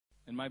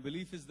And my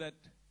belief is that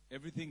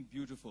everything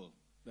beautiful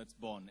that's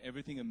born,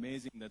 everything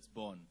amazing that's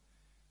born,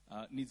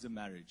 needs a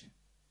marriage.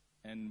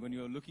 And when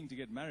you're looking to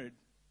get married,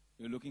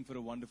 you're looking for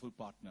a wonderful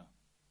partner.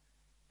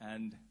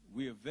 And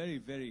we are very,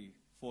 very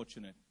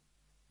fortunate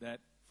that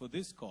for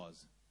this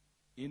cause,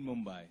 in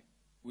Mumbai,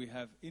 we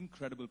have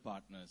incredible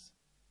partners.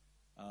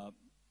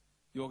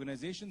 The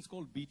organization is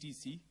called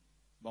BTC,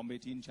 Bombay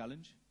Teen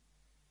Challenge.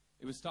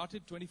 It was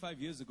started 25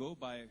 years ago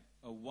by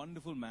a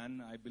wonderful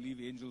man. I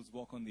believe angels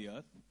walk on the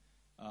earth.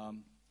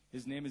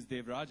 His name is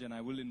Devraj, and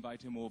I will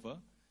invite him over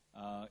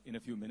in a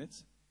few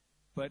minutes.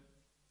 But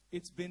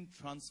it's been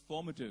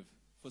transformative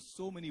for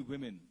so many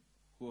women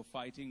who are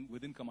fighting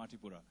within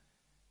Kamatipura.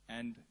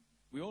 And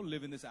we all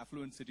live in this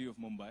affluent city of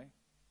Mumbai.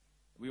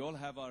 We all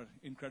have our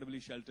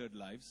incredibly sheltered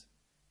lives.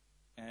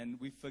 And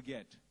we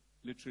forget,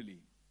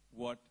 literally,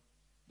 what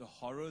the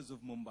horrors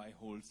of Mumbai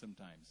hold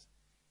sometimes.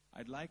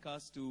 I'd like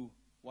us to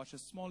watch a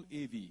small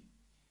AV.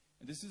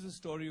 And this is a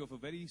story of a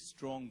very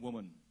strong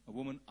woman, a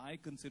woman I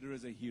consider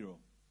as a hero.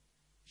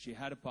 She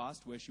had a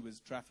past where she was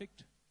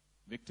trafficked,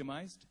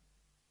 victimized,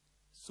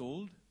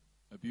 sold,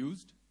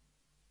 abused,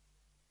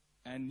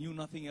 and knew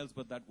nothing else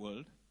but that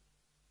world.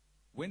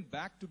 Went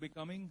back to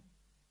becoming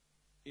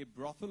a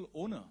brothel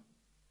owner,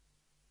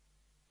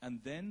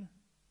 and then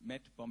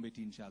met Bombay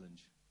Teen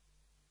Challenge,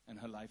 and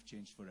her life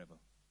changed forever.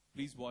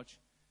 Please watch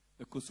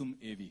the Kusum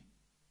AV.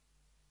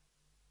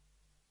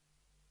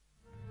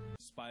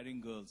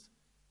 Inspiring girls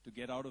to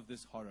get out of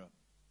this horror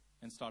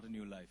and start a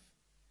new life.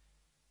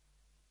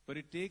 But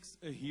it takes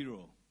a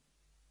hero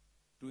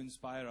to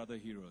inspire other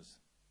heroes.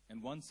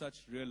 And one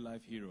such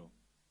real-life hero,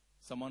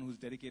 someone who's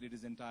dedicated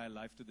his entire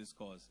life to this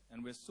cause.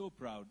 And we're so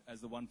proud as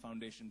the One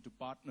Foundation to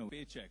partner.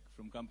 Paycheck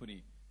from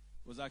company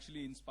was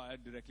actually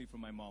inspired directly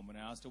from my mom. When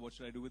I asked her, what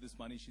should I do with this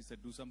money? She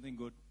said, do something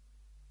good,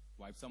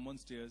 wipe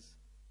someone's tears,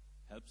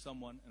 help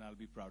someone, and I'll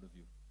be proud of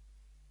you.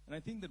 And I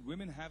think that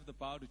women have the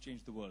power to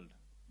change the world.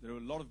 There are a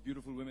lot of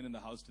beautiful women in the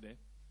house today.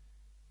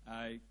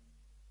 I'd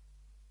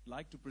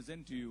like to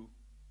present to you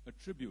a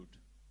tribute,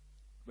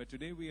 where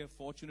today we are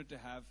fortunate to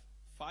have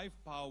 5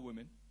 power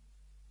women,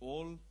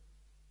 all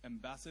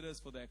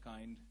ambassadors for their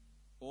kind,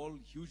 all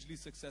hugely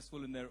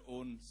successful in their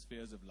own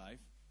spheres of life,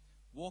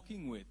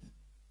 walking with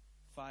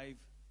 5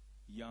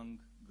 young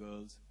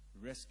girls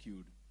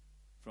rescued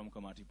from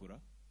Kamatipura.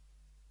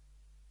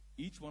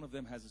 Each one of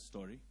them has a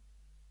story,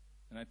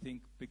 and I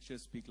think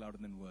pictures speak louder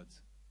than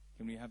words.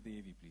 Can we have the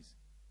AV, please?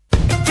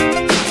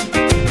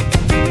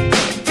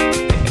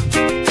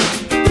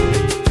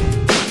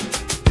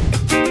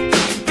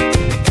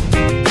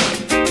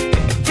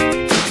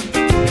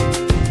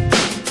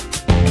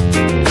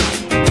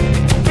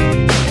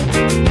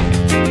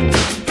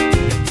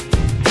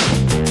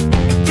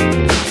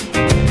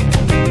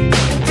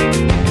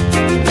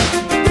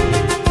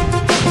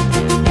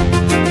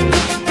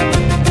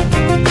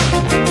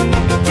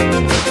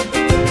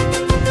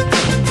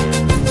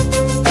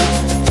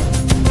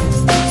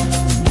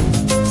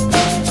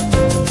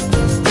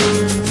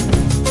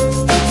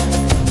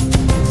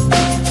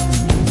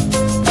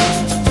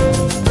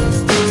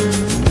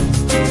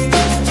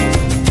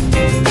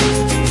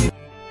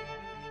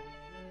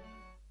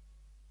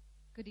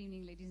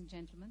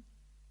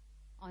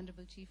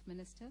 Chief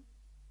Minister,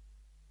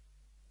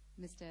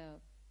 Mr.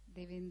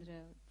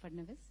 Devendra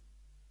Fadnavis,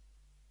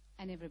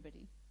 and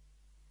everybody.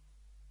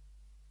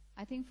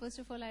 I think first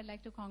of all I'd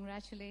like to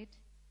congratulate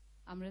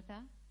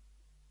Amrita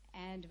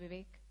and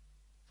Vivek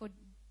for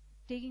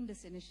taking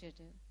this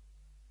initiative.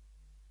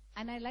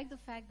 And I like the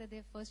fact that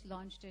they first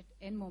launched it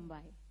in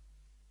Mumbai.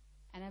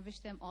 And I wish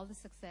them all the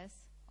success,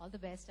 all the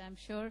best. I'm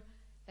sure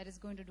that it's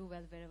going to do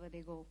well wherever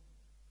they go.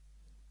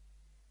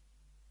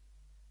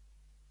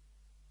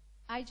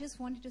 I just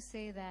wanted to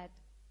say that,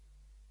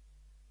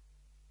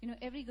 you know,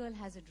 every girl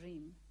has a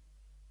dream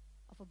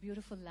of a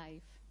beautiful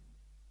life,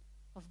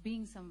 of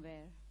being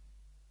somewhere.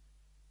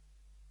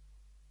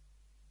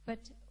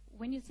 But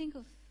when you think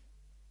of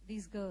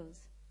these girls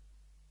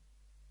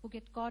who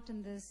get caught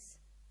in this,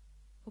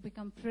 who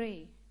become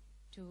prey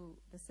to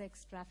the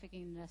sex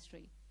trafficking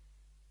industry,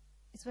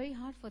 it's very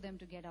hard for them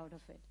to get out of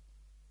it.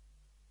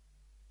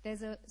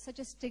 There's such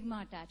a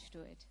stigma attached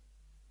to it.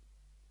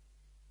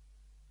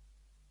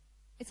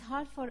 It's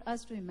hard for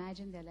us to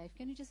imagine their life.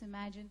 Can you just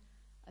imagine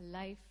a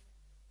life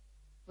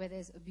where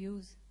there's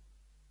abuse,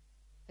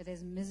 where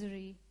there's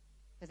misery,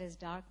 where there's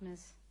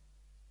darkness?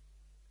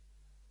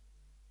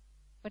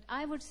 But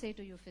I would say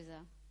to you, Fiza,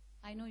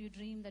 I know you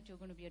dream that you're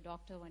going to be a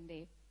doctor one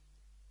day.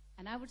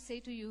 And I would say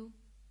to you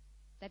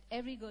that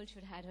every girl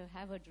should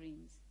have her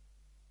dreams.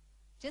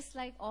 Just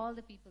like all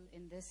the people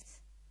in this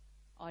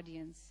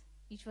audience,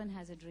 each one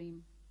has a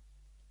dream.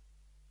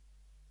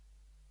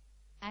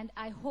 And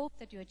I hope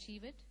that you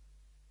achieve it.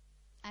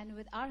 And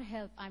with our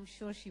help, I'm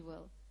sure she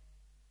will.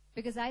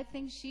 Because I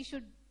think she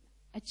should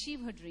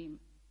achieve her dream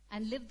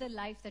and live the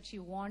life that she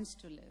wants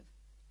to live,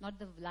 not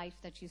the life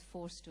that she's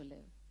forced to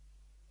live.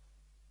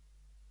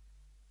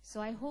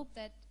 So I hope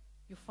that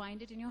you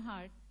find it in your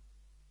heart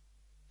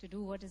to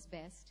do what is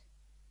best,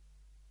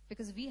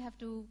 because we have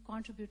to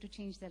contribute to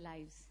change their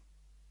lives.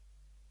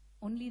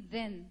 only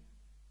then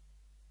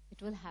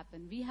it will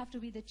happen. We have to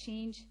be the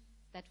change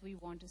that we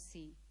want to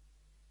see.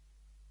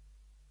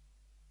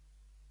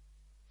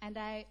 And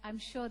I'm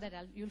sure that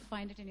you'll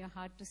find it in your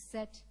heart to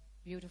set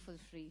Beautiful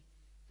free,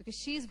 because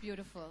she's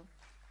beautiful.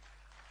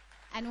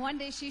 And one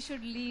day she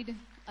should lead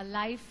a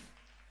life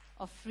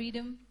of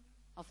freedom,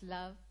 of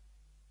love,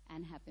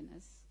 and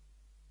happiness.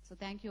 So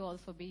thank you all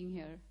for being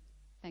here.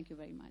 Thank you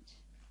very much.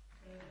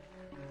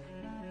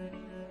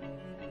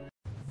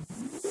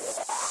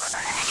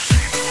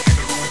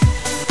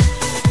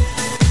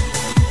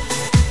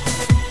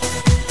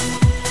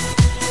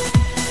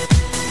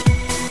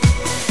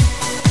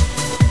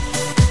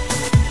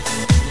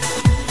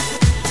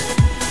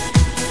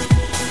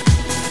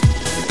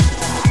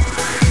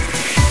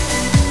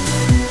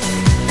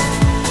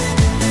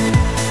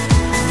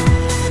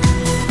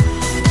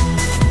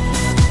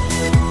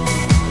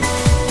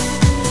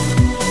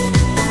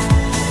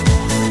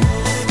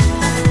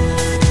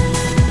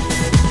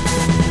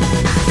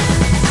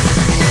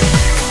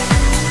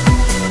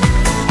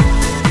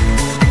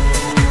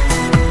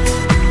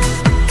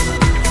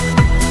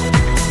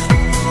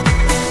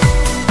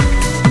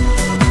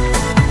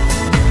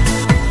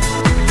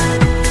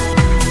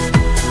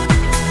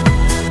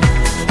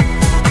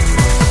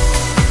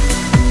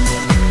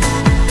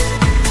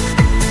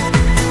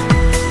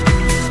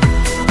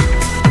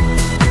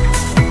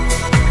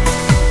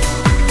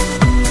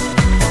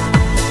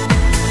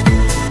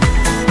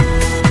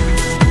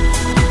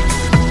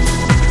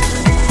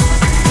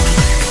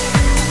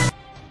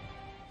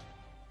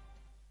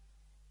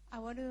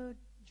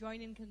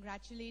 In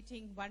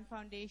congratulating One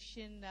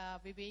Foundation,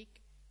 Vivek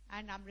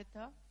and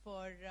Amrita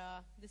for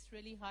this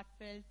really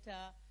heartfelt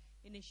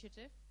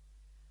initiative.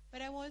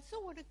 But I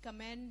also want to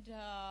commend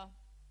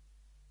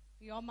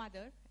your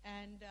mother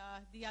and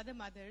the other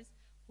mothers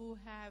who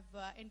have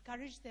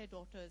encouraged their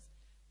daughters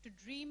to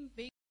dream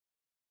big.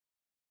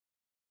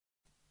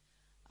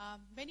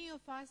 Many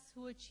of us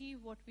who achieve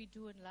what we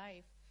do in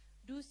life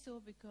do so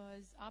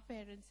because our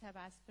parents have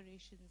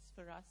aspirations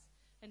for us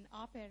and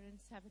our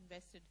parents have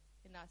invested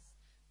in us,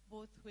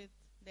 both with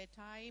their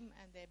time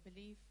and their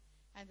belief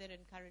and their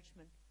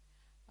encouragement.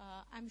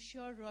 I'm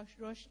sure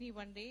Roshni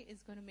one day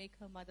is going to make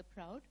her mother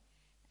proud.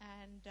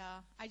 And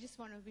I just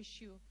want to wish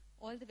you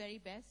all the very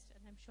best.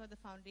 And I'm sure the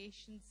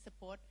foundation's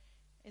support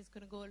is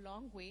going to go a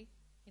long way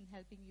in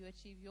helping you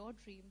achieve your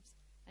dreams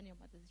and your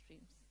mother's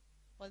dreams.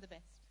 All the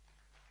best.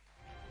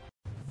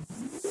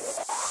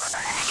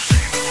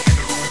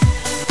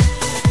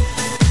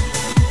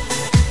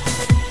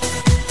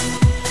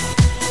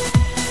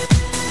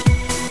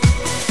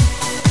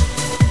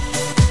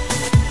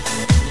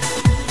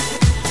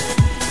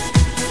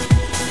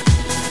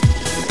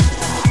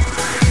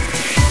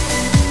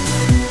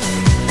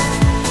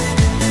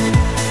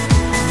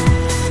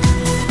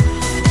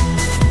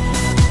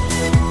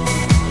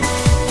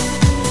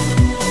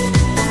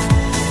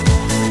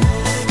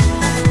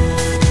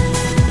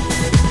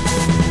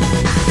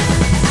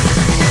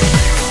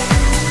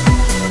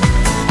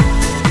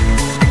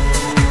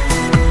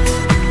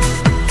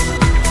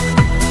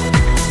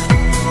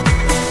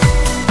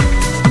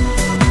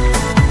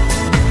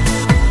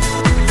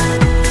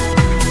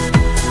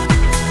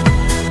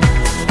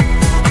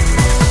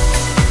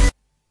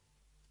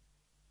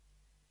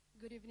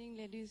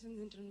 Ladies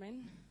and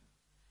gentlemen,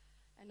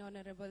 and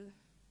Honorable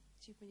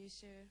Chief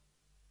Minister,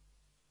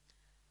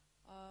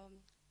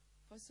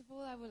 first of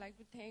all, I would like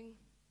to thank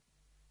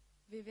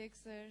Vivek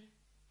sir,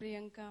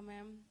 Priyanka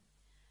ma'am,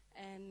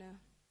 and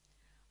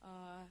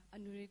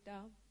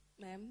Anurita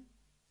ma'am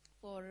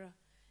for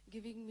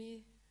giving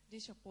me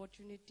this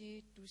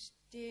opportunity to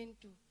stand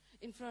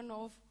in front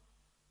of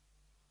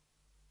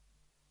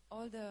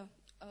all the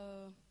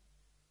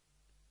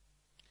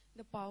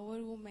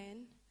power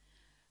women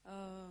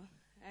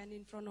and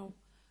in front of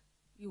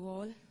you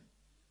all.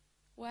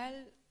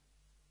 Well,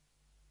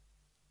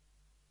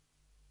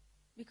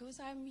 because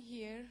I'm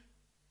here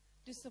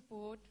to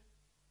support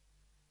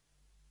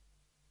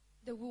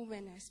the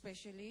women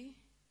especially,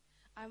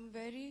 I'm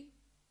very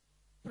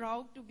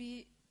proud to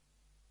be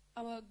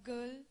a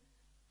girl,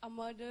 a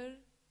mother,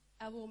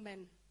 a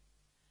woman.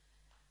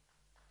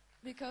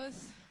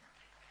 Because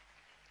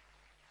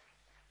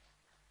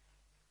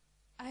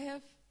I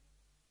have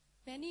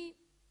many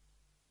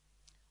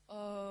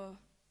I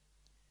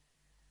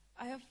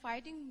have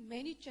fighting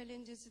many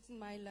challenges in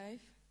my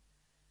life,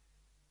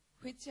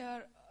 which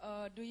are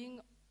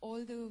doing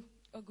all the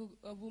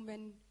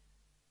woman,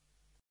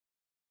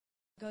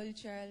 girl,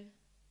 child.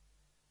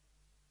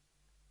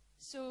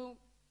 So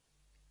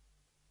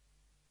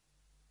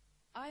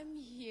I'm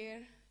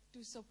here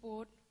to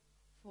support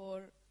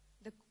for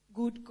the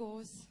good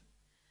cause.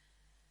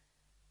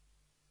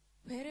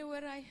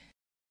 Wherever I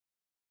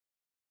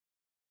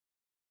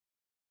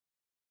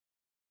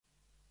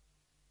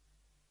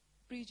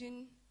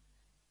preaching,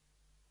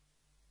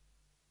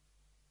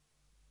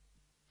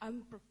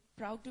 I'm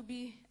proud to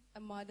be a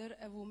mother,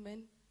 a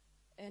woman,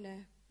 and a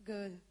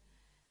girl.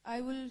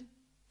 I will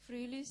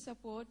freely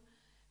support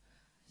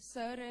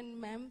sir and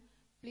ma'am.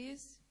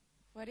 Please,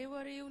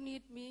 wherever you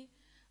need me,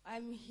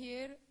 I'm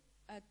here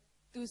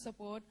to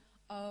support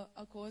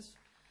a cause.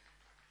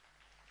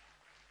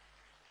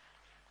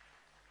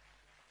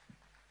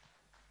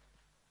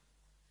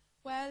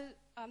 Well,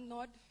 I'm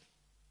not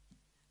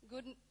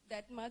good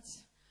that much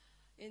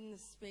in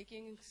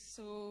speaking,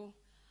 so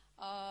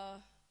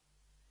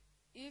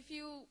if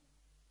you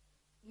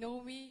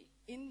know me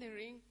in the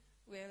ring,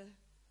 well,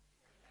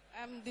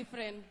 I'm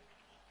different.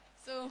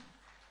 So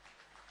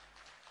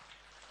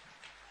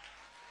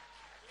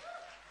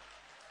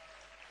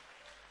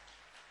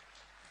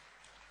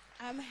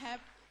I'm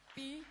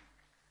happy,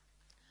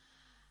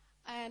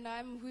 and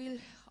I will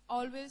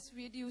always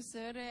with you,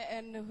 sir,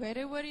 and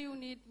wherever you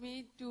need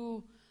me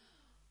to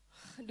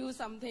do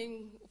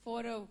something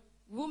for a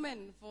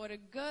woman, for a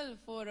girl,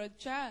 for a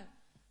child,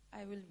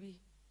 I will be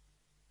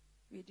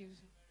with you.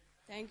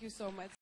 Thank you so much.